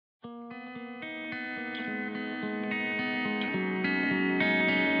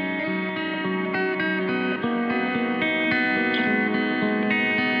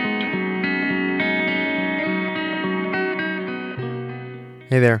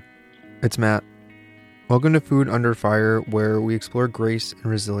Hey there, it's Matt. Welcome to Food Under Fire, where we explore grace and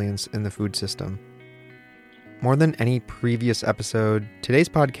resilience in the food system. More than any previous episode, today's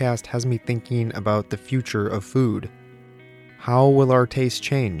podcast has me thinking about the future of food. How will our tastes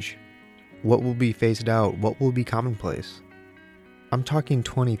change? What will be phased out? What will be commonplace? I'm talking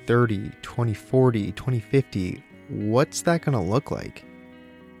 2030, 2040, 2050. What's that going to look like?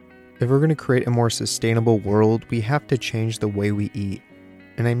 If we're going to create a more sustainable world, we have to change the way we eat.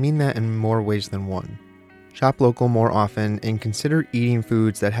 And I mean that in more ways than one. Shop local more often and consider eating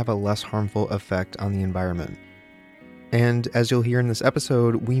foods that have a less harmful effect on the environment. And as you'll hear in this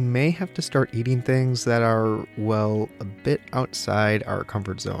episode, we may have to start eating things that are, well, a bit outside our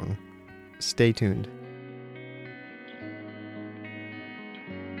comfort zone. Stay tuned.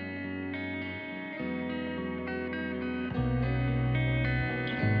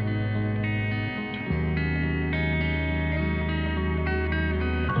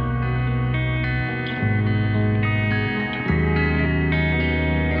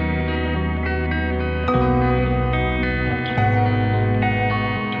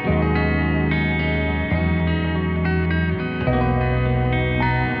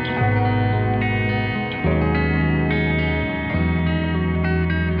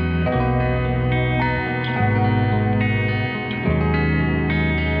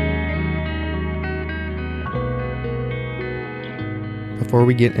 Before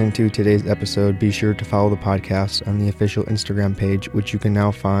we get into today's episode, be sure to follow the podcast on the official Instagram page, which you can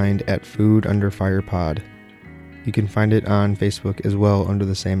now find at Food Under Fire Pod. You can find it on Facebook as well under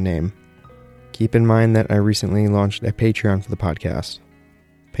the same name. Keep in mind that I recently launched a Patreon for the podcast.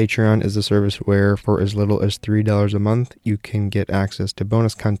 Patreon is a service where, for as little as $3 a month, you can get access to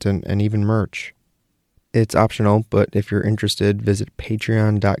bonus content and even merch. It's optional, but if you're interested, visit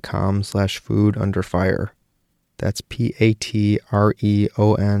patreon.com/foodunderfire. That's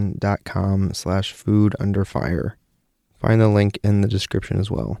patreon.com/foodunderfire. Find the link in the description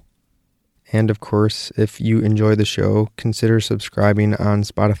as well. And of course, if you enjoy the show, consider subscribing on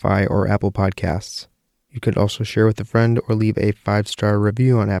Spotify or Apple Podcasts. You could also share with a friend or leave a 5-star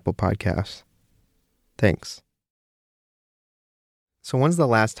review on Apple Podcasts. Thanks. So when's the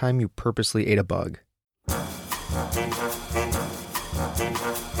last time you purposely ate a bug?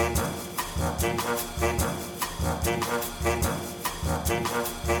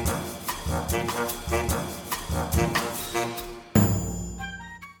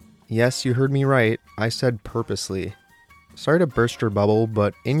 Yes, you heard me right. I said purposely. Sorry to burst your bubble,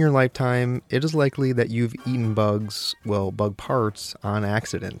 but in your lifetime, it is likely that you've eaten bugs, well, bug parts, on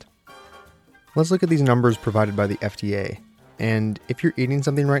accident. Let's look at these numbers provided by the FDA. And if you're eating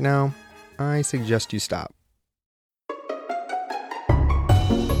something right now, I suggest you stop.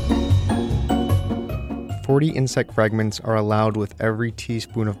 40 insect fragments are allowed with every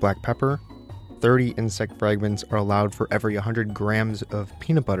teaspoon of black pepper. 30 insect fragments are allowed for every 100 grams of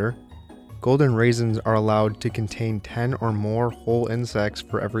peanut butter. Golden raisins are allowed to contain 10 or more whole insects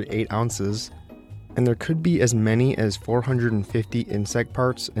for every 8 ounces. And there could be as many as 450 insect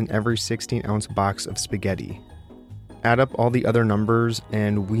parts in every 16-ounce box of spaghetti. Add up all the other numbers,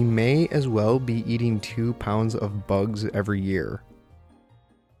 and we may as well be eating 2 pounds of bugs every year.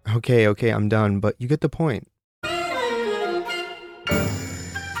 Okay, I'm done, but you get the point.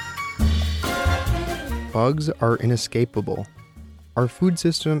 Bugs are inescapable. Our food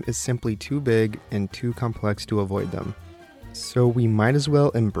system is simply too big and too complex to avoid them. So we might as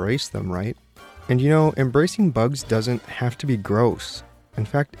well embrace them, right? And embracing bugs doesn't have to be gross. In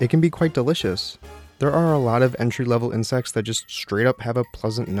fact, it can be quite delicious. There are a lot of entry-level insects that just straight up have a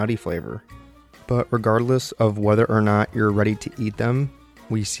pleasant nutty flavor. But regardless of whether or not you're ready to eat them,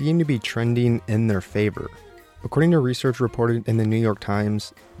 we seem to be trending in their favor. According to research reported in the New York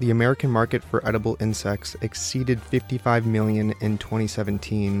Times, the American market for edible insects exceeded 55 million in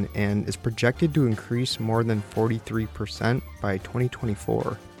 2017 and is projected to increase more than 43% by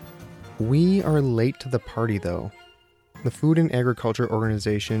 2024. We are late to the party, though. The Food and Agriculture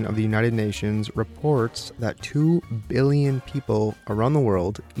Organization of the United Nations reports that 2 billion people around the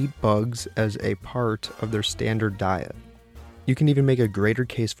world eat bugs as a part of their standard diet. You can even make a greater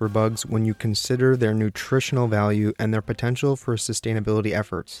case for bugs when you consider their nutritional value and their potential for sustainability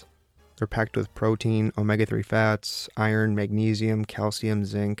efforts. They're packed with protein, omega-3 fats, iron, magnesium, calcium,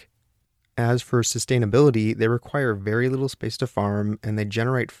 zinc. As for sustainability, they require very little space to farm and they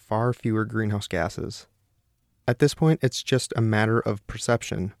generate far fewer greenhouse gases. At this point, it's just a matter of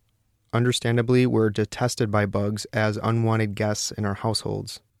perception. Understandably, we're detested by bugs as unwanted guests in our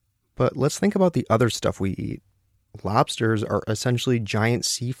households. But let's think about the other stuff we eat. Lobsters are essentially giant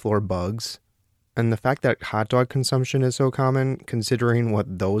seafloor bugs. And the fact that hot dog consumption is so common, considering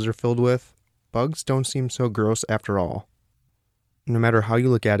what those are filled with, bugs don't seem so gross after all. No matter how you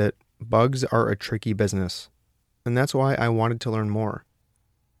look at it, bugs are a tricky business. And that's why I wanted to learn more.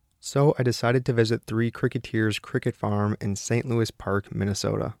 So I decided to visit Three Cricketers Cricket Farm in St. Louis Park,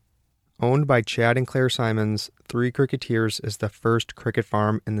 Minnesota. Owned by Chad and Claire Simons, Three Cricketers is the first cricket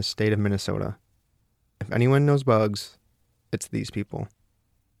farm in the state of Minnesota. If anyone knows bugs, it's these people.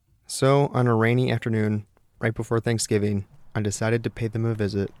 So on a rainy afternoon, right before Thanksgiving, I decided to pay them a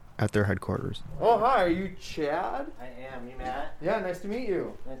visit at their headquarters. Oh, hi, are you Chad? I am. You Matt? Yeah, nice to meet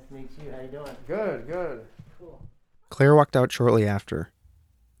you. Nice to meet you. How you doing? Good, good. Cool. Claire walked out shortly after.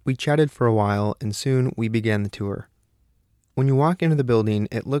 We chatted for a while, and soon we began the tour. When you walk into the building,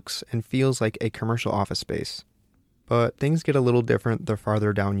 it looks and feels like a commercial office space. But things get a little different the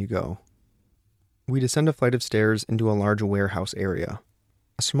farther down you go. We descend a flight of stairs into a large warehouse area.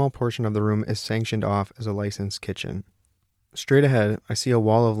 A small portion of the room is sanctioned off as a licensed kitchen. Straight ahead, I see a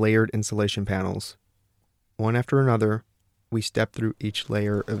wall of layered insulation panels. One after another, we step through each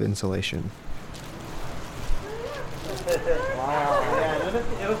layer of insulation. Wow.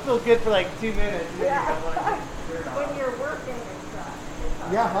 Yeah, it'll feel good for like 2 minutes. Yeah. When you're working and stuff.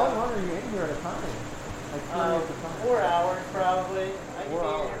 Yeah, how long are you in here at a time? Like 4 hours probably. I can 4 be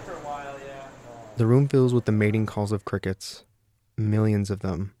in hours. here for a while, yeah. The room fills with the mating calls of crickets. Millions of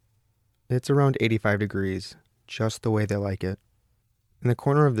them. It's around 85 degrees, just the way they like it. In the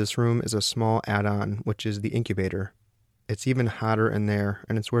corner of this room is a small add-on, which is the incubator. It's even hotter in there,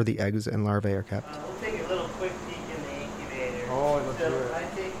 and it's where the eggs and larvae are kept. We'll take a little quick peek in the incubator. Oh, let's so do it.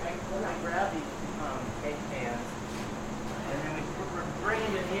 when I grab these egg cans, and then we bring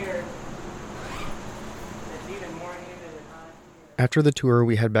them in here, it's even more humid and hot here. After the tour,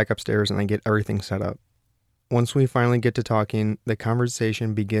 we head back upstairs and I get everything set up. Once we finally get to talking, the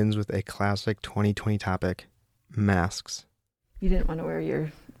conversation begins with a classic 2020 topic, masks. You didn't want to wear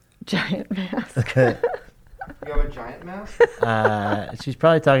your giant mask. You have a giant mask? She's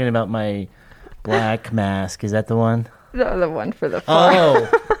probably talking about my black mask. Is that the one? No, the one for the farm.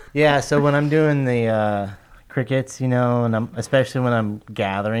 Oh, yeah. So when I'm doing the crickets, and especially when I'm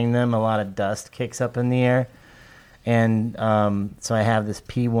gathering them, a lot of dust kicks up in the air. And so I have this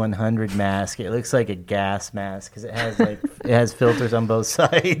P100 mask. It looks like a gas mask because it has filters on both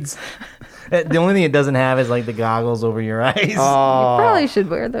sides. The only thing it doesn't have is like the goggles over your eyes. You probably should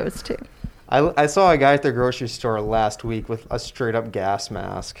wear those too. I saw a guy at the grocery store last week with a straight up gas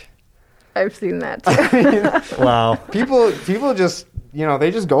mask. I've seen that too. Wow. People just,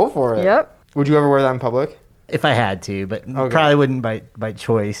 they just go for it. Yep. Would you ever wear that in public? If I had to, but Okay. probably wouldn't by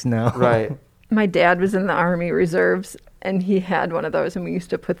choice. No. Right. My dad was in the Army Reserves, and he had one of those, and we used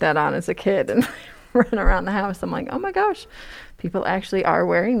to put that on as a kid and run around the house. I'm like, oh my gosh, people actually are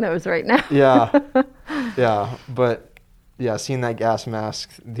wearing those right now. Yeah. Yeah. But yeah, seeing that gas mask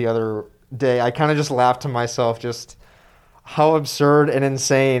the other day, I kind of just laughed to myself just how absurd and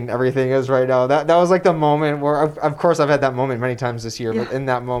insane everything is right now. That was like the moment where, of course, I've had that moment many times this year, Yeah. but in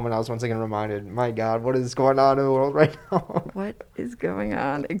that moment, I was once again reminded, my God, what is going on in the world right now? What is going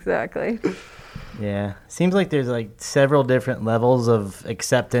on exactly? Yeah. Seems like there's like several different levels of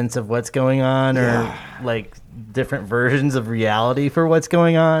acceptance of what's going on or like different versions of reality for what's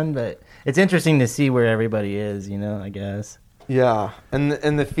going on. But it's interesting to see where everybody is, I guess. Yeah, and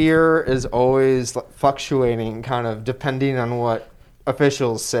the fear is always fluctuating, kind of depending on what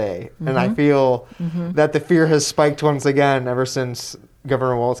officials say. And I feel that the fear has spiked once again ever since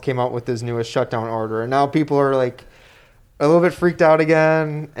Governor Walz came out with his newest shutdown order. And now people are like a little bit freaked out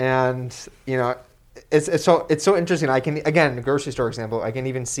again. And it's so interesting. I can, again, a grocery store example, I can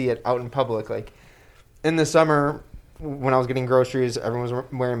even see it out in public. Like in the summer when I was getting groceries, everyone was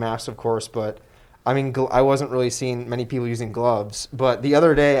wearing masks, of course, but I mean, I wasn't really seeing many people using gloves. But the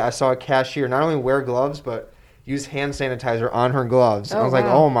other day, I saw a cashier not only wear gloves, but use hand sanitizer on her gloves. I was like,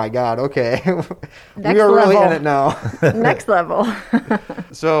 oh my God, okay. We are really in it now. Next level.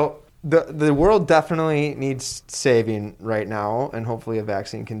 So the world definitely needs saving right now, and hopefully a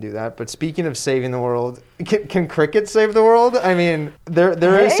vaccine can do that. But speaking of saving the world, can crickets save the world? I mean,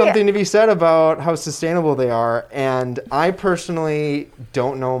 there is something to be said about how sustainable they are, and I personally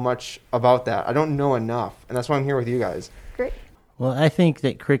don't know much about that. I don't know enough, and that's why I'm here with you guys. Great. Well, I think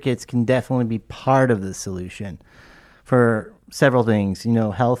that crickets can definitely be part of the solution for several things,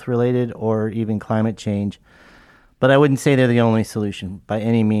 health related or even climate change. But I wouldn't say they're the only solution by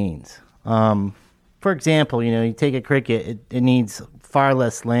any means. For example, you take a cricket, it needs far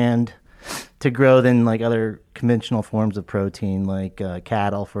less land to grow than like other conventional forms of protein, like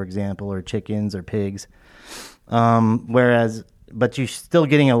cattle, for example, or chickens or pigs. Whereas but you're still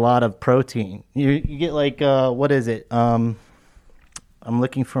getting a lot of protein. You get like what is it? I'm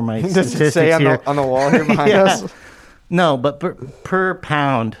looking for my Does statistics it say here. on the wall here behind Yeah. us? No, but per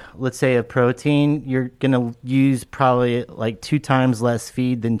pound, let's say, of protein, you're going to use probably like 2 times less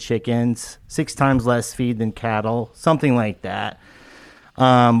feed than chickens, 6 times less feed than cattle, something like that.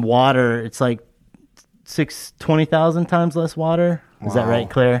 Water, it's like 20,000 times less water. Is that Wow. right,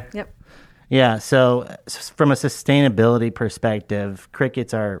 Claire? Yep. Yeah, so from a sustainability perspective,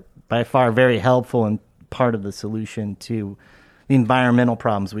 crickets are by far very helpful and part of the solution to the environmental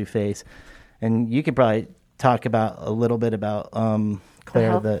problems we face. And you could probably talk about a little bit about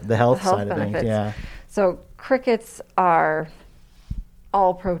Claire, the health side of things. benefits. Yeah. So crickets are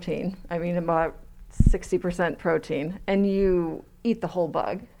all protein. I mean, about 60% protein, and you eat the whole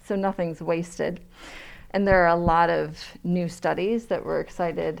bug, so nothing's wasted. And there are a lot of new studies that we're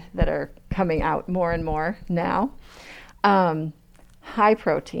excited that are coming out more and more now. High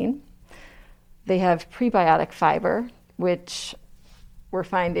protein. They have prebiotic fiber, which we're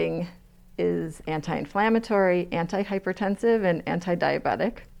finding is anti-inflammatory, anti-hypertensive, and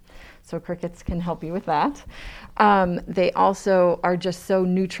anti-diabetic. So crickets can help you with that. They also are just so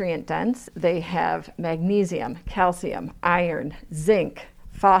nutrient dense. They have magnesium, calcium, iron, zinc,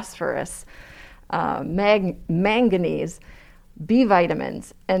 phosphorus, manganese, B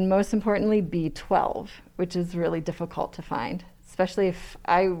vitamins, and most importantly, B12, which is really difficult to find. Especially if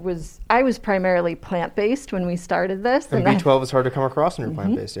I was primarily plant-based when we started this. And B12 is hard to come across when you're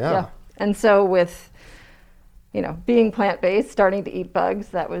plant-based, yeah. And so with, being plant-based, starting to eat bugs,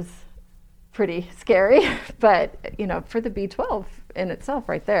 that was pretty scary. But, for the B12 in itself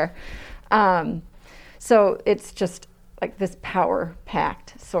right there. So it's just like this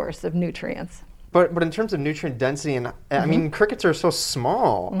power-packed source of nutrients. But in terms of nutrient density, and I mean, crickets are so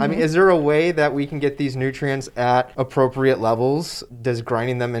small. I mean, is there a way that we can get these nutrients at appropriate levels? Does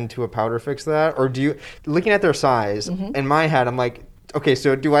grinding them into a powder fix that? Or do you, looking at their size, in my head, I'm like, okay,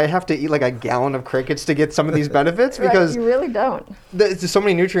 so do I have to eat like a gallon of crickets to get some of these benefits? Because you really don't. There's so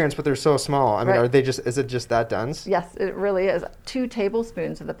many nutrients, but they're so small. I mean, Right. is it just that dense? Yes, it really is. 2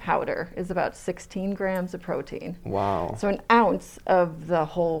 tablespoons of the powder is about 16 grams of protein. Wow. So an ounce of the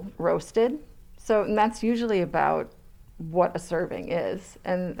whole roasted. And that's usually about what a serving is.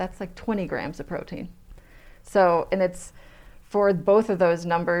 And that's like 20 grams of protein. So, and it's for both of those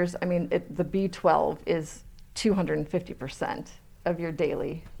numbers, I mean, the B12 is 250% of your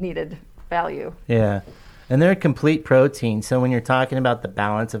daily needed value. Yeah. And they're a complete protein. So when you're talking about the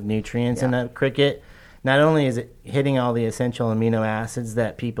balance of nutrients in a cricket, not only is it hitting all the essential amino acids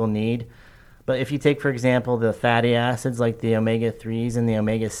that people need, but if you take, for example, the fatty acids like the omega-3s and the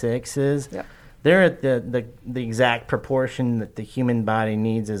omega-6s, they're at the exact proportion that the human body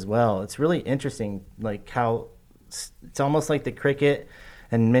needs as well. It's really interesting, like how it's almost like the cricket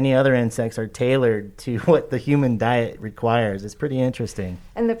and many other insects are tailored to what the human diet requires. It's pretty interesting.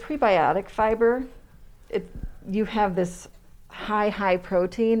 And the prebiotic fiber, you have this high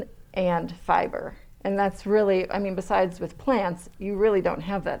protein and fiber. And that's really, I mean, besides with plants, you really don't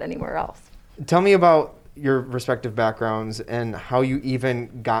have that anywhere else. Tell me about your respective backgrounds and how you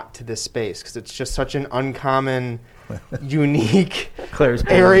even got to this space, because it's just such an uncommon, unique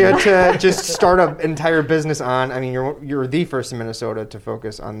area to just start an entire business on. I mean, you're the first in Minnesota to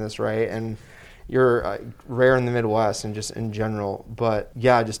focus on this, right? And you're rare in the Midwest and just in general. But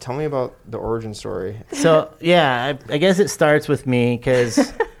yeah, just tell me about the origin story. So yeah, I guess it starts with me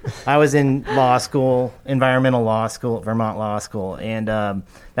because I was in law school, environmental law school at Vermont Law School, and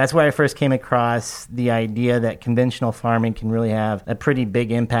that's where I first came across the idea that conventional farming can really have a pretty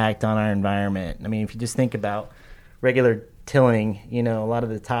big impact on our environment. I mean, if you just think about regular tilling, a lot of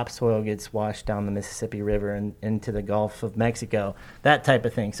the topsoil gets washed down the Mississippi River and into the Gulf of Mexico, that type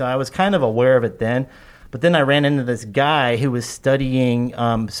of thing. So I was kind of aware of it then. But then I ran into this guy who was studying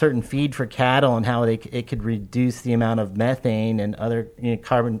certain feed for cattle and how it could reduce the amount of methane and other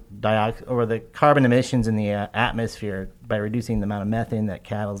carbon dioxide or the carbon emissions in the atmosphere by reducing the amount of methane that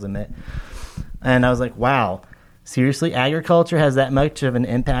cattle emit. And I was like, wow, seriously, agriculture has that much of an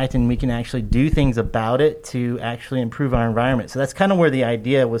impact, and we can actually do things about it to actually improve our environment. So that's kind of where the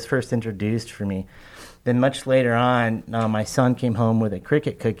idea was first introduced for me. Then much later on, my son came home with a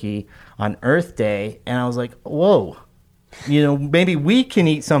cricket cookie on Earth Day, and I was like, whoa, maybe we can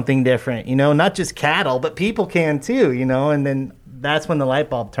eat something different, not just cattle, but people can too, and then that's when the light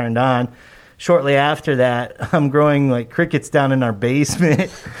bulb turned on. Shortly after that, I'm growing like crickets down in our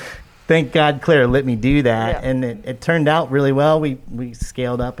basement. Thank God Claire let me do that, and it turned out really well. We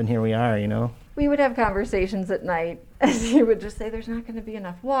scaled up, and here we are, We would have conversations at night, as he would just say, there's not going to be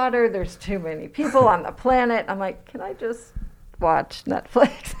enough water, there's too many people on the planet. I'm like, can I just watch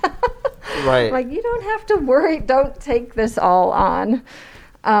Netflix. Right. Like, you don't have to worry. Don't take this all on.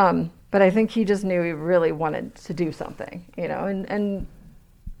 But I think he just knew he really wanted to do something, and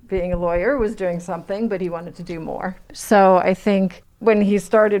being a lawyer was doing something, but he wanted to do more. So I think when he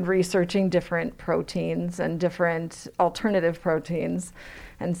started researching different proteins and different alternative proteins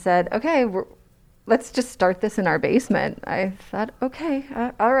and said, okay, let's just start this in our basement, I thought, okay,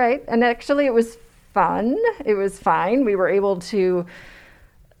 all right. And actually it was fun. It was fine. We were able to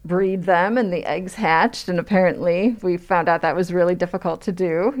breed them and the eggs hatched, and apparently we found out that was really difficult to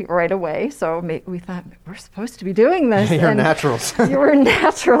do right away. So we thought, we're supposed to be doing this. You're naturals. You were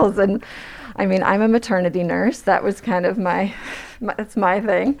naturals. And I mean, I'm a maternity nurse. That was kind of that's my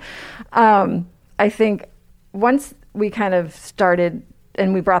thing. I think once we kind of started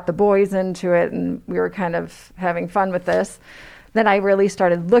and we brought the boys into it and we were kind of having fun with this, then I really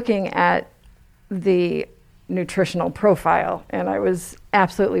started looking at the nutritional profile, and I was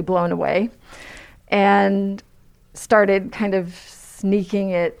absolutely blown away and started kind of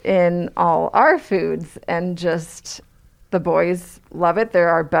sneaking it in all our foods, and just the boys love it. They're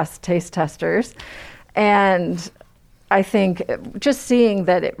our best taste testers. And I think just seeing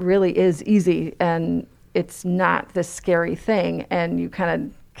that it really is easy and it's not this scary thing, and you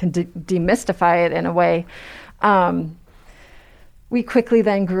kind of can demystify it in a way. We quickly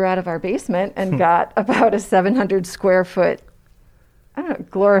then grew out of our basement and got about a 700 square foot,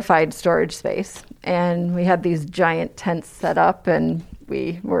 glorified storage space. And we had these giant tents set up, and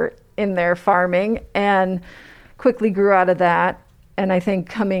we were in there farming and quickly grew out of that. And I think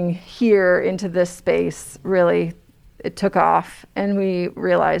coming here into this space, really, it took off, and we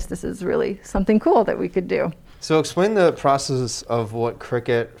realized this is really something cool that we could do. So explain the process of what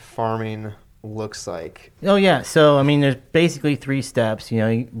cricket farming looks like. Oh, yeah. So, I mean, there's basically 3 steps,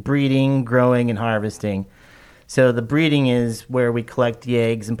 breeding, growing, and harvesting. So the breeding is where we collect the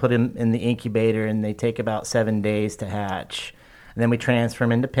eggs and put them in the incubator, and they take about 7 days to hatch. And then we transfer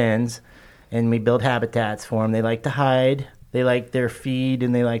them into pens, and we build habitats for them. They like to hide. They like their feed,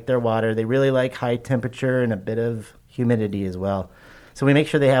 and they like their water. They really like high temperature and a bit of humidity as well. So we make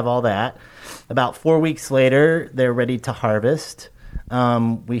sure they have all that. About 4 weeks later, they're ready to harvest.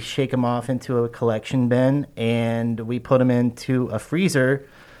 We shake them off into a collection bin, and we put them into a freezer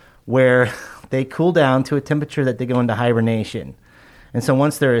where they cool down to a temperature that they go into hibernation. And so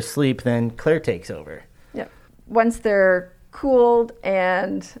once they're asleep, then Claire takes over. Yeah. Once they're cooled,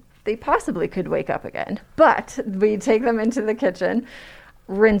 and they possibly could wake up again, but we take them into the kitchen,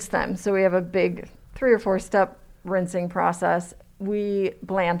 rinse them. So we have a big 3 or 4 step rinsing process. We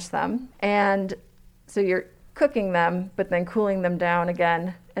blanch them, and so you're cooking them, but then cooling them down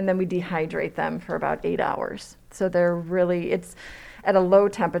again, and then we dehydrate them for about 8 hours. So it's at a low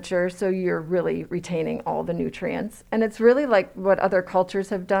temperature, so you're really retaining all the nutrients. And it's really like what other cultures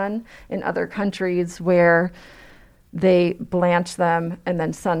have done in other countries, where they blanch them and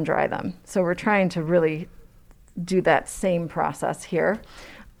then sun dry them. So we're trying to really do that same process here.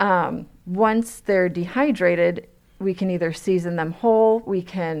 Once they're dehydrated, we can either season them whole, we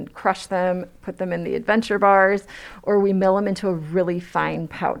can crush them, put them in the adventure bars, or we mill them into a really fine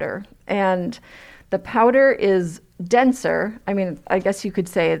powder. And the powder is denser. I mean, I guess you could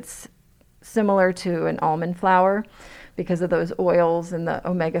say it's similar to an almond flour because of those oils and the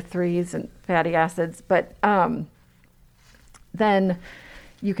omega-3s and fatty acids. But then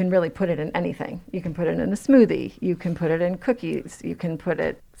you can really put it in anything. You can put it in a smoothie. You can put it in cookies. You can put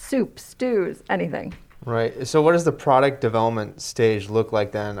it soup, stews, anything. Right. So what does the product development stage look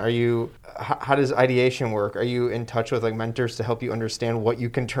like then? How does ideation work? Are you in touch with mentors to help you understand what you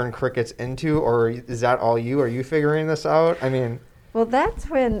can turn crickets into, or is that all you? Are you figuring this out? I mean... Well, that's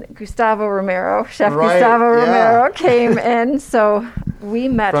when Gustavo Romero, Gustavo Romero came in. So we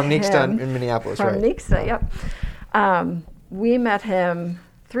met from him. Nixta in Minneapolis, right? From Nixta, yep. We met him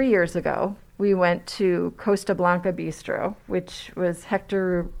 3 years ago. We went to Costa Blanca Bistro, which was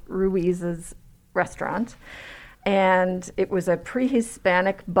Hector Ruiz's restaurant, and it was a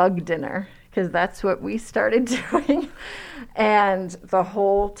pre-Hispanic bug dinner, because that's what we started doing. And the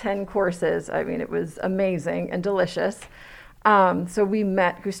whole 10 courses, I mean, it was amazing and delicious. So we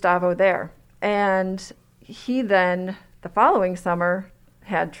met Gustavo there, and he then the following summer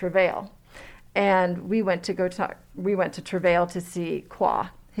had Travail, and we went to Travail to see Qua,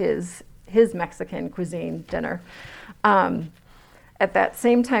 his Mexican cuisine dinner. At that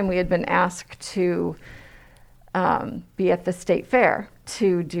same time, we had been asked to be at the state fair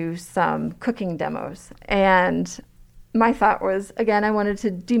to do some cooking demos. And my thought was, again, I wanted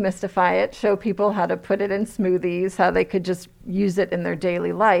to demystify it, show people how to put it in smoothies, how they could just use it in their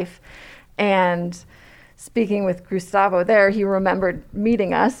daily life. And speaking with Gustavo there, he remembered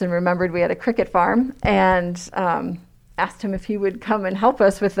meeting us and remembered we had a cricket farm, and asked him if he would come and help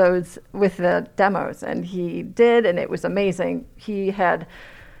us with the demos. And he did, and it was amazing. He had,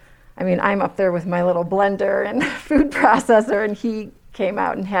 I mean, I'm up there with my little blender and food processor, and he came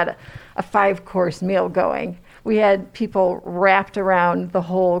out and had a 5-course meal going. We had people wrapped around the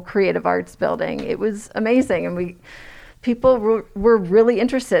whole Creative Arts building. It was amazing, and people were really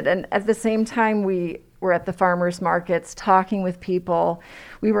interested. And at the same time, we were at the farmers markets talking with people.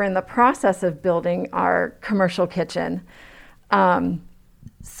 We were in the process of building our commercial kitchen.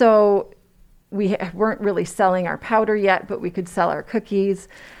 So we weren't really selling our powder yet, but we could sell our cookies.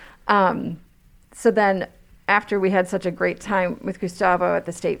 So then after we had such a great time with Gustavo at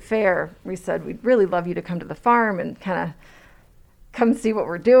the state fair, we said, we'd really love you to come to the farm and kind of come see what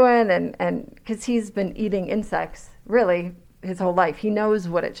we're doing. And because he's been eating insects really his whole life. He knows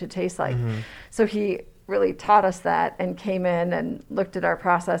what it should taste like. Mm-hmm. So he really taught us that and came in and looked at our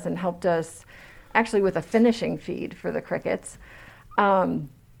process and helped us actually with a finishing feed for the crickets. And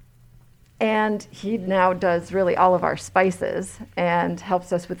he now does really all of our spices and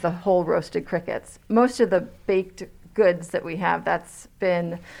helps us with the whole roasted crickets. Most of the baked goods that we have, that's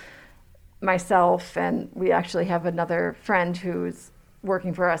been myself, and we actually have another friend who's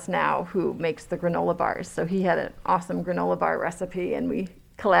working for us now who makes the granola bars. So he had an awesome granola bar recipe, and we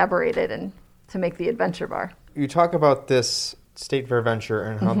collaborated to make the adventure bar. You talk about this State Fair venture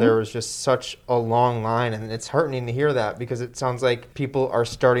and how there was just such a long line, and it's heartening to hear that because it sounds like people are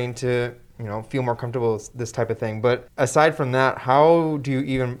starting to feel more comfortable with this type of thing. But aside from that, how do you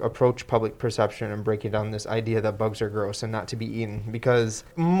even approach public perception and breaking down this idea that bugs are gross and not to be eaten? Because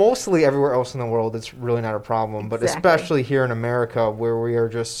mostly everywhere else in the world, it's really not a problem. But especially here in America, where we are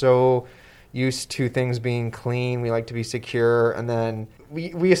just so used to things being clean, we like to be secure, and then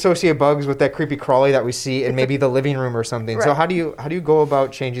we associate bugs with that creepy crawly that we see in maybe the living room or something. Right. So how do you go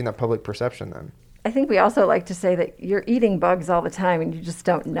about changing that public perception then? I think we also like to say that you're eating bugs all the time and you just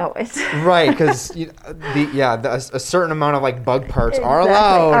don't know it. Right, because a certain amount of like bug parts are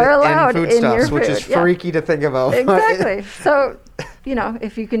allowed in foodstuffs, which is freaky to think about. Exactly. So,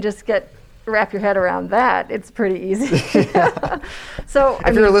 if you can just wrap your head around that, it's pretty easy. So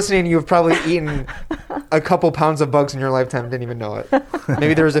if you're listening, you've probably eaten a couple pounds of bugs in your lifetime, didn't even know it.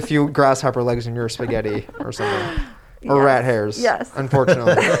 Maybe there was a few grasshopper legs in your spaghetti or something. Or rat hairs. Yes.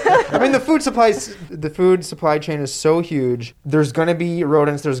 Unfortunately. I mean, the food supply chain is so huge. There's going to be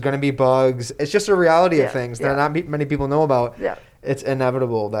rodents. There's going to be bugs. It's just a reality of things that not many people know about. Yeah. It's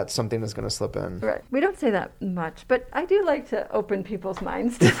inevitable that something is going to slip in. Right. We don't say that much, but I do like to open people's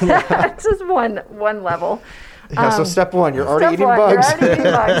minds to that. It's just one level. Yeah, so step one, you're already eating bugs.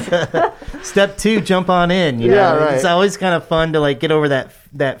 Step two, jump on in. Yeah, right. It's always kind of fun to like get over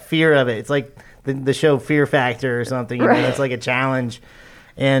that fear of it. It's like the show Fear Factor or something. Right. It's like a challenge.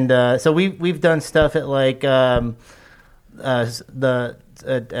 And so we've done stuff at like at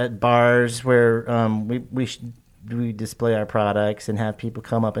bars where we display our products and have people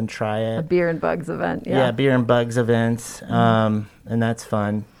come up and try it. A beer and bugs event. Yeah, beer and bugs events. And that's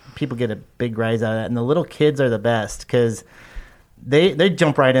fun. People get a big rise out of that. And the little kids are the best because they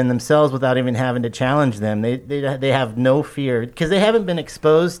jump right in themselves without even having to challenge them. They have no fear because they haven't been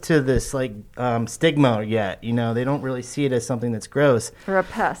exposed to this like stigma yet. They don't really see it as something that's gross or a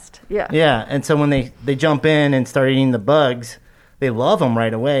pest. Yeah. Yeah, and so when they jump in and start eating the bugs, they love them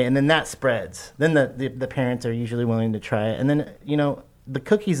right away, and then that spreads. Then the parents are usually willing to try it, and then the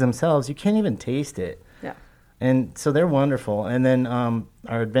cookies themselves, you can't even taste it. Yeah. And so they're wonderful. And then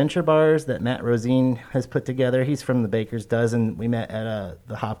our adventure bars that Matt Rosine has put together, he's from the Baker's Dozen. We met at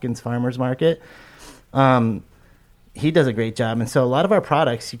the Hopkins Farmers Market. He does a great job. And so a lot of our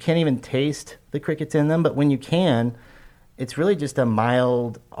products, you can't even taste the crickets in them, but when you can, it's really just a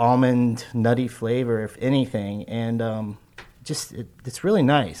mild almond nutty flavor, if anything. And it's really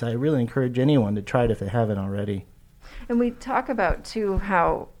nice. I really encourage anyone to try it if they haven't already. And we talk about, too,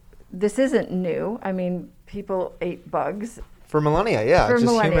 how this isn't new. I mean, people ate bugs. For millennia, yeah.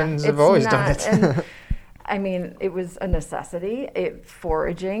 Humans have always done it. And, I mean, it was a necessity.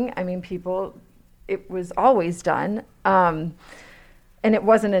 Foraging, I mean, it was always done. And it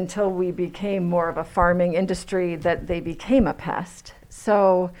wasn't until we became more of a farming industry that they became a pest.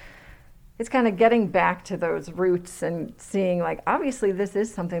 So it's kind of getting back to those roots and seeing, like, obviously this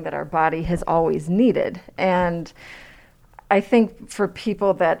is something that our body has always needed. And I think for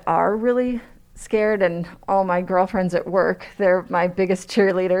people that are really scared, and all my girlfriends at work, they're my biggest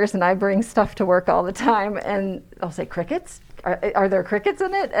cheerleaders, and I bring stuff to work all the time, and I'll say, crickets? Are there crickets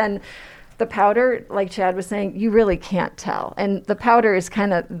in it? And the powder, like Chad was saying, you really can't tell. And the powder is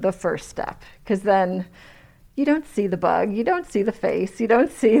kind of the first step, because then you don't see the bug, you don't see the face, you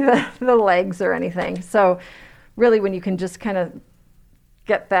don't see the legs or anything. So really when you can just kind of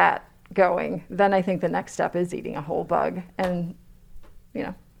get that going, then I think the next step is eating a whole bug. And,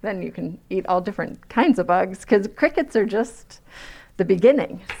 then you can eat all different kinds of bugs, because crickets are just the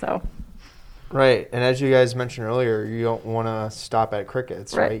beginning. So. Right. And as you guys mentioned earlier, you don't want to stop at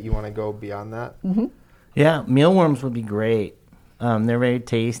crickets, right? You want to go beyond that. Mm-hmm. Yeah, mealworms would be great. They're very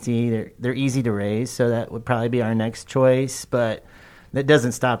tasty. They're easy to raise, so that would probably be our next choice. But that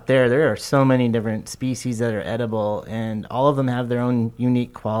doesn't stop there. There are so many different species that are edible, and all of them have their own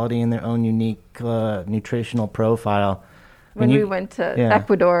unique quality and their own unique nutritional profile. When we went to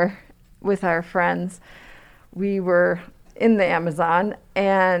Ecuador with our friends, we were in the Amazon,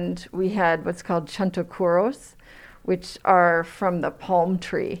 and we had what's called chantocuros, which are from the palm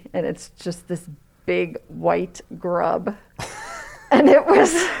tree, and it's just this big white grub. And it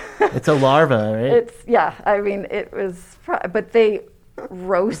was... It's a larva, right? It was... But they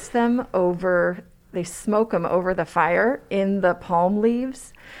roast them they smoke them over the fire in the palm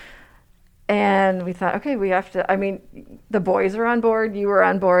leaves. And we thought, okay, we have to... the boys were on board, you were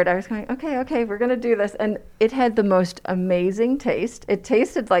on board. I was going, okay, we're going to do this. And it had the most amazing taste. It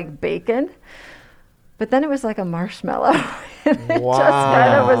tasted like bacon, but then it was like a marshmallow. It just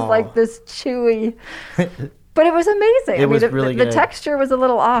kind of was like this chewy... But it was amazing. It was really good. The texture was a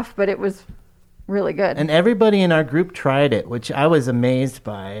little off, but it was really good. And everybody in our group tried it, which I was amazed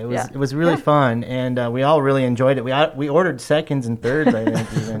by. It was really fun, and we all really enjoyed it. We ordered seconds and thirds, I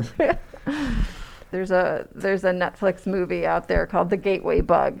think, even. There's a Netflix movie out there called The Gateway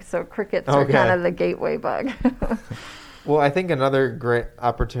Bug. So crickets are kind of the gateway bug. Well, I think another great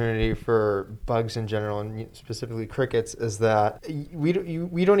opportunity for bugs in general, and specifically crickets, is that we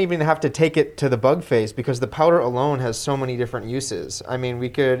don't even have to take it to the bug phase, because the powder alone has so many different uses. We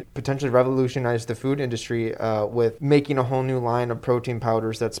could potentially revolutionize the food industry with making a whole new line of protein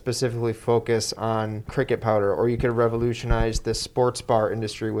powders that specifically focus on cricket powder, or you could revolutionize the sports bar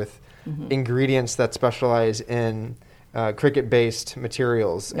industry with ingredients that specialize in cricket-based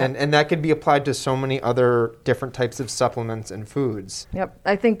materials. Yep. And that could be applied to so many other different types of supplements and foods. Yep.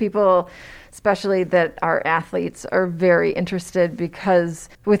 I think people, especially that are athletes, are very interested, because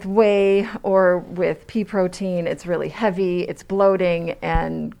with whey or with pea protein, it's really heavy, it's bloating,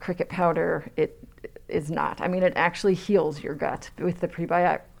 and cricket powder, it is not. It actually heals your gut with the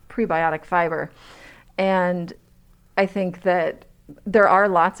prebiotic fiber. And I think that there are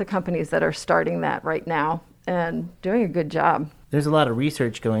lots of companies that are starting that right now and doing a good job. There's a lot of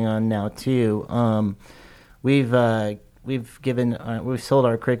research going on now too. We've sold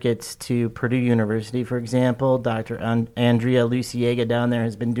our crickets to Purdue University, for example. Dr. Andrea Luciega down there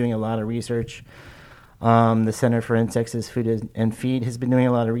has been doing a lot of research. The Center for Insects, Food and Feed has been doing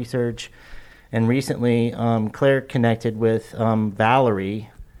a lot of research. And recently, Claire connected with Valerie.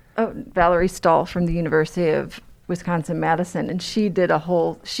 Valerie Stahl from the University of Wisconsin-Madison, and she did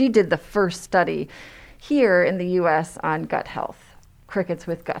the first study here in the U.S. on gut health, crickets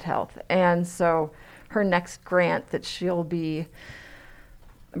with gut health. And so her next grant that she'll be,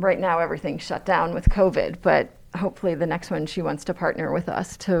 right now everything's shut down with COVID, but hopefully the next one she wants to partner with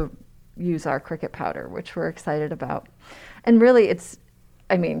us to use our cricket powder, which we're excited about. And really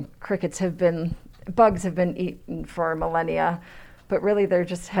bugs have been eaten for millennia, but really there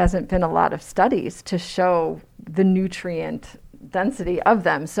just hasn't been a lot of studies to show the nutrient density of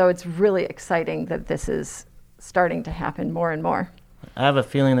them. So it's really exciting that this is starting to happen more and more. I have a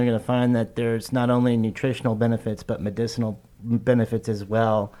feeling they're going to find that there's not only nutritional benefits, but medicinal benefits as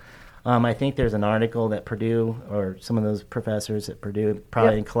well. I think there's an article that Purdue, or some of those professors at Purdue,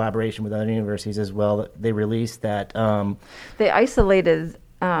 probably in collaboration with other universities as well, that they released that. They isolated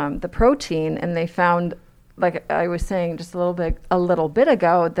the protein, and they found, like I was saying just a little bit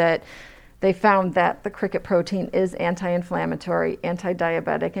ago, that they found that the cricket protein is anti-inflammatory,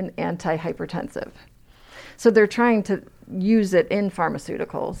 anti-diabetic, and anti-hypertensive. So they're trying to use it in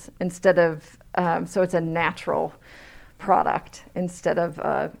pharmaceuticals instead of, so it's a natural product instead of,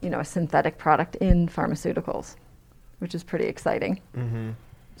 a synthetic product in pharmaceuticals, which is pretty exciting. Mm-hmm.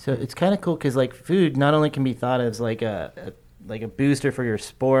 So it's kind of cool, because food not only can be thought of as like a booster for your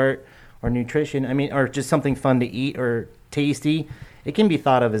sport or nutrition, or just something fun to eat or tasty. It can be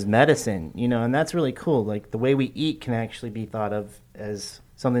thought of as medicine, and that's really cool. Like, the way we eat can actually be thought of as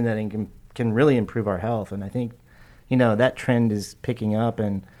something that can really improve our health. And I think, that trend is picking up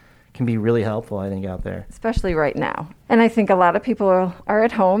and can be really helpful, I think, out there. Especially right now. And I think a lot of people are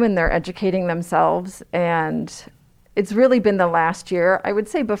at home and they're educating themselves, and it's really been the last year. I would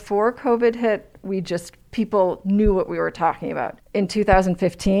say before COVID hit, people knew what we were talking about. In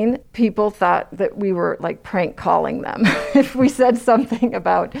 2015, people thought that we were like prank calling them. If we said something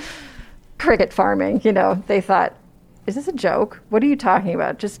about cricket farming, they thought, is this a joke? What are you talking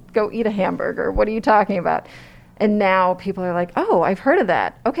about? Just go eat a hamburger. What are you talking about? And now people are like, oh, I've heard of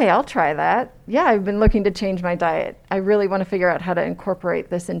that. Okay, I'll try that. Yeah, I've been looking to change my diet. I really want to figure out how to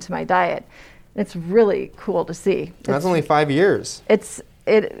incorporate this into my diet. It's really cool to see. That's only 5 years. It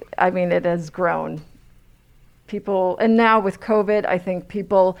has grown. People, and now with COVID, I think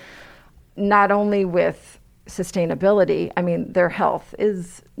people, not only with sustainability, their health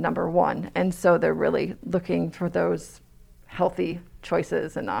is number one. And so they're really looking for those healthy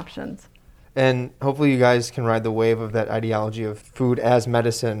choices and options. And hopefully you guys can ride the wave of that ideology of food as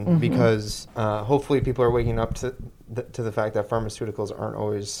medicine, because hopefully people are waking up to the fact that pharmaceuticals aren't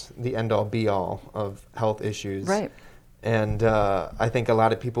always the end-all, be-all of health issues. Right. And I think a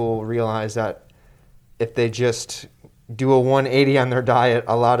lot of people realize that if they just do a 180 on their diet,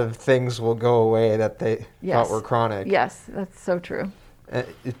 a lot of things will go away that they thought were chronic. Yes, that's so true.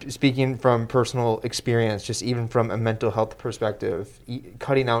 Speaking from personal experience, just even from a mental health perspective,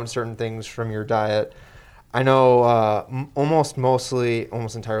 cutting out certain things from your diet. I know almost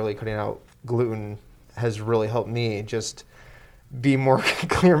entirely cutting out gluten has really helped me just be more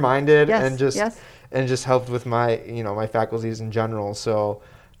clear-minded and just helped with my my faculties in general. So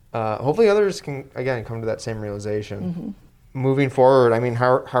hopefully others can again come to that same realization. Moving forward,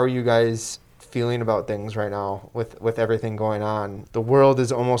 how are you guys feeling about things right now with everything going on? The world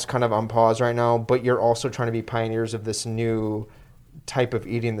is almost kind of on pause right now, but you're also trying to be pioneers of this new type of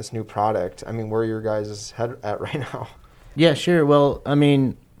eating, this new product. Where are your guys' head at right now? Yeah, sure. Well,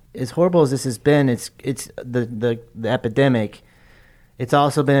 as horrible as this has been, it's the epidemic. It's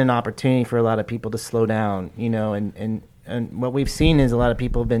also been an opportunity for a lot of people to slow down, and what we've seen is a lot of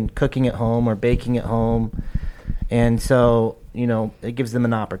people have been cooking at home or baking at home. And so, it gives them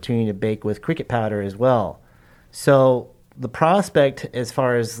an opportunity to bake with cricket powder as well. So the prospect as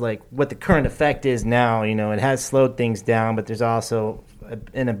far as like what the current effect is now, it has slowed things down, but there's also,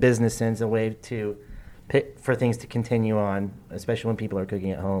 in a business sense, a way for things to continue on, especially when people are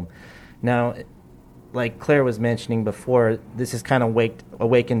cooking at home. Now, like Claire was mentioning before, this has kind of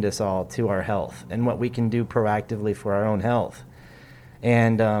awakened us all to our health and what we can do proactively for our own health.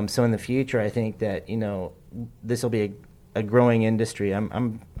 And so in the future, I think that, this will be a growing industry.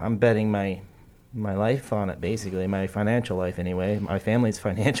 I'm betting my life on it, basically, my financial life anyway, my family's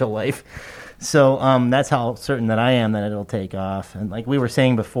financial life. So that's how certain that I am that it'll take off. And like we were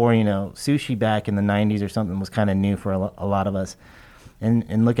saying before, sushi back in the 90s or something was kind of new for a lot of us.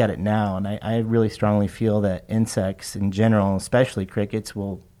 And look at it now, and I really strongly feel that insects in general, especially crickets,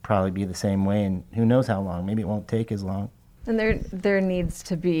 will probably be the same way, and who knows how long. Maybe it won't take as long. And there needs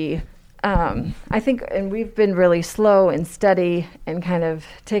to be, I think, and we've been really slow and steady and kind of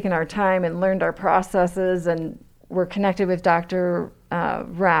taken our time and learned our processes, and we're connected with Dr.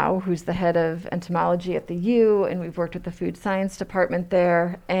 Rao, who's the head of entomology at the U, and we've worked with the food science department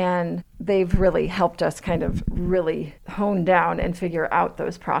there, and they've really helped us kind of really hone down and figure out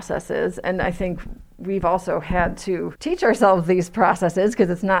those processes. And I think we've also had to teach ourselves these processes, because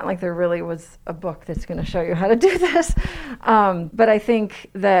it's not like there really was a book that's going to show you how to do this. But I think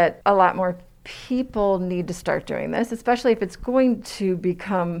that a lot more people need to start doing this, especially if it's going to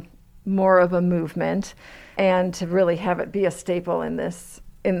become more of a movement and to really have it be a staple in this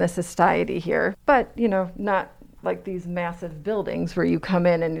society here. But, not like these massive buildings where you come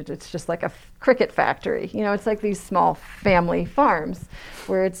in and it's just like a cricket factory. It's like these small family farms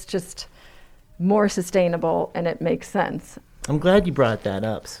where it's just more sustainable and it makes sense. I'm glad you brought that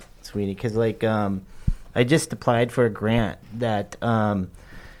up, sweetie, because I just applied for a grant that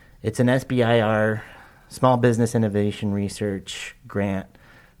it's an SBIR, Small Business Innovation Research grant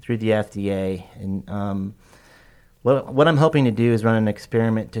through the FDA. And what I'm hoping to do is run an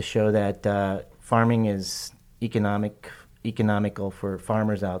experiment to show that farming is economical for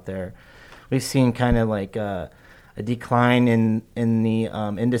farmers out there. We've seen kind of like a decline in the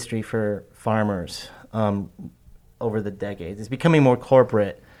industry for farmers over the decades. It's becoming more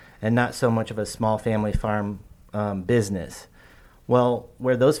corporate and not so much of a small family farm business. Well,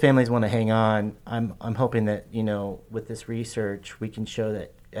 where those families want to hang on, I'm hoping that with this research we can show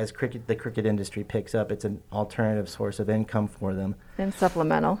that as the cricket industry picks up, it's an alternative source of income for them. And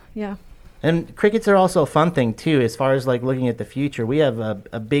supplemental, yeah. And crickets are also a fun thing too, as far as like looking at the future. We have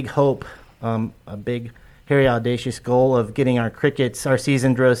a big hope, a big, hairy, audacious goal of getting our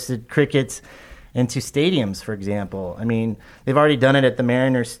seasoned roasted crickets into stadiums, for example. They've already done it at the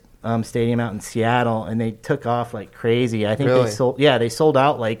Mariners stadium out in Seattle, and they took off like crazy. I think Really? they sold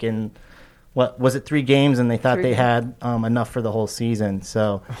out like in, what was it, 3 games, and they thought Three they had enough for the whole season.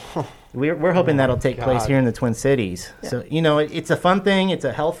 So we're hoping that'll take place God. here in the Twin Cities. Yeah. So it's a fun thing, it's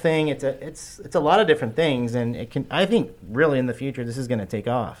a health thing, it's a lot of different things, and I think really in the future this is going to take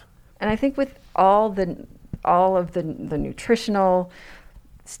off. And I think with all of the nutritional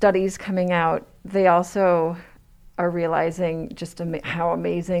studies coming out, they also are realizing just how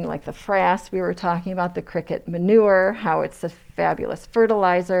amazing, like the frass we were talking about, the cricket manure, how it's a fabulous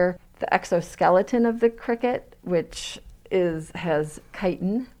fertilizer, the exoskeleton of the cricket, which has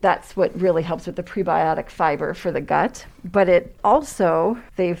chitin. That's what really helps with the prebiotic fiber for the gut. But it also,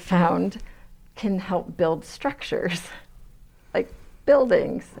 they've found, can help build structures, like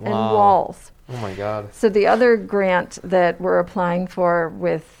buildings and Wow. walls. Oh my God. So the other grant that we're applying for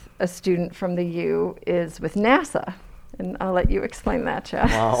with a student from the U is with NASA. And I'll let you explain that, Chad.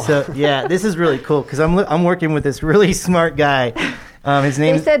 Wow. So yeah, this is really cool because I'm working with this really smart guy. His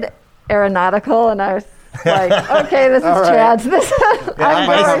They name's said aeronautical, and I was like, okay, this is All right. Chad's.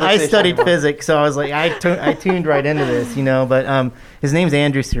 I studied physics, so I was like, I tuned right into this, But his name's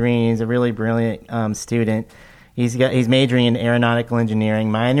Andrew Serene. He's a really brilliant student. He's majoring in aeronautical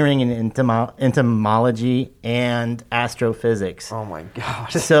engineering, minoring in entomology and astrophysics. Oh my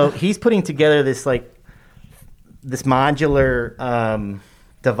God. So he's putting together this modular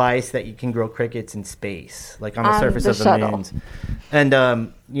device that you can grow crickets in space, like on the surface of the shuttle. moons. And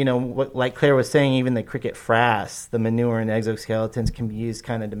like Claire was saying, even the cricket frass, the manure and exoskeletons can be used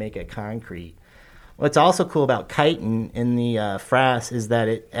kind of to make a concrete. What's also cool about chitin in the frass is that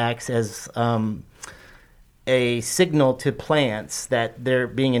it acts as a signal to plants that they're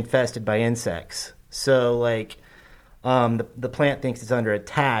being infested by insects. So the plant thinks it's under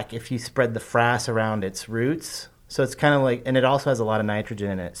attack if you spread the frass around its roots. So it's kind of like, and it also has a lot of nitrogen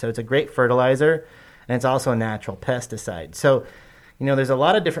in it. So it's a great fertilizer, and it's also a natural pesticide. So, there's a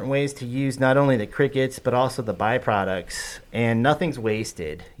lot of different ways to use not only the crickets, but also the byproducts, and nothing's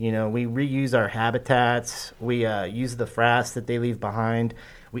wasted. We reuse our habitats. We use the frass that they leave behind.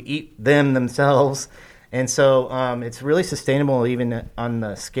 We eat them themselves. And so it's really sustainable even on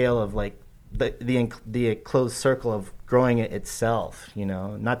the scale of like the enclosed circle of growing it itself,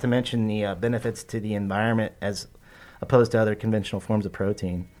 not to mention the benefits to the environment as opposed to other conventional forms of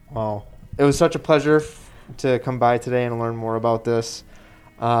protein. Wow. It was such a pleasure to come by today and learn more about this.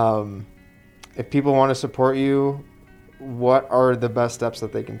 If people want to support you, what are the best steps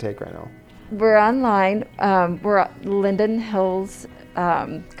that they can take right now? We're online. We're at Linden Hills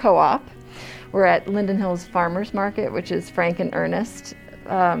Co-op. We're at Linden Hills Farmers Market, which is Frank and Ernest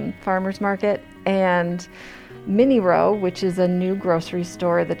Farmers Market, and Mini Row, which is a new grocery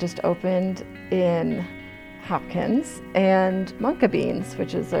store that just opened in Hopkins, and Monka Beans,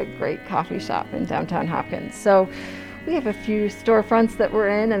 which is a great coffee shop in downtown Hopkins. So we have a few storefronts that we're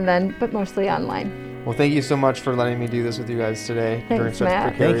in, but mostly online. Well, thank you so much for letting me do this with you guys today during Thanks, such Matt.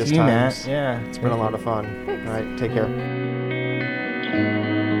 precarious Thank you, times. Matt. Yeah. It's been a lot of fun. Thanks. All right, take care.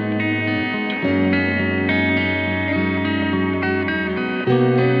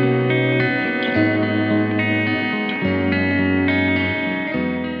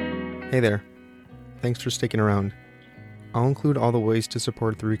 Hey there. Thanks for sticking around. I'll include all the ways to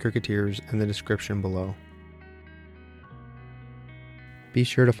support Three Cricketeers in the description below. Be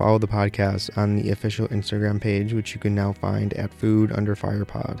sure to follow the podcast on the official Instagram page, which you can now find at Food Under Fire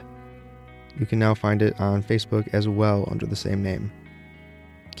Pod. You can now find it on Facebook as well under the same name.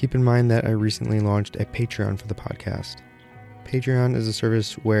 Keep in mind that I recently launched a Patreon for the podcast. Patreon is a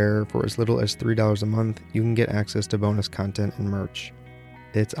service where, for as little as $3 a month, you can get access to bonus content and merch.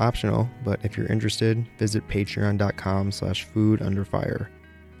 It's optional, but if you're interested, visit patreon.com/foodunderfire.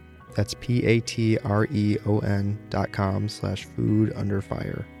 That's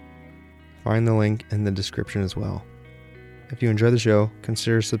patreon.com/foodunderfire. Find the link in the description as well. If you enjoy the show,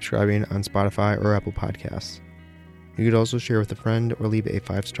 consider subscribing on Spotify or Apple Podcasts. You could also share with a friend or leave a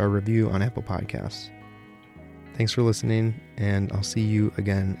 5-star review on Apple Podcasts. Thanks for listening, and I'll see you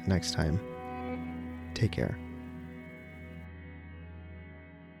again next time. Take care.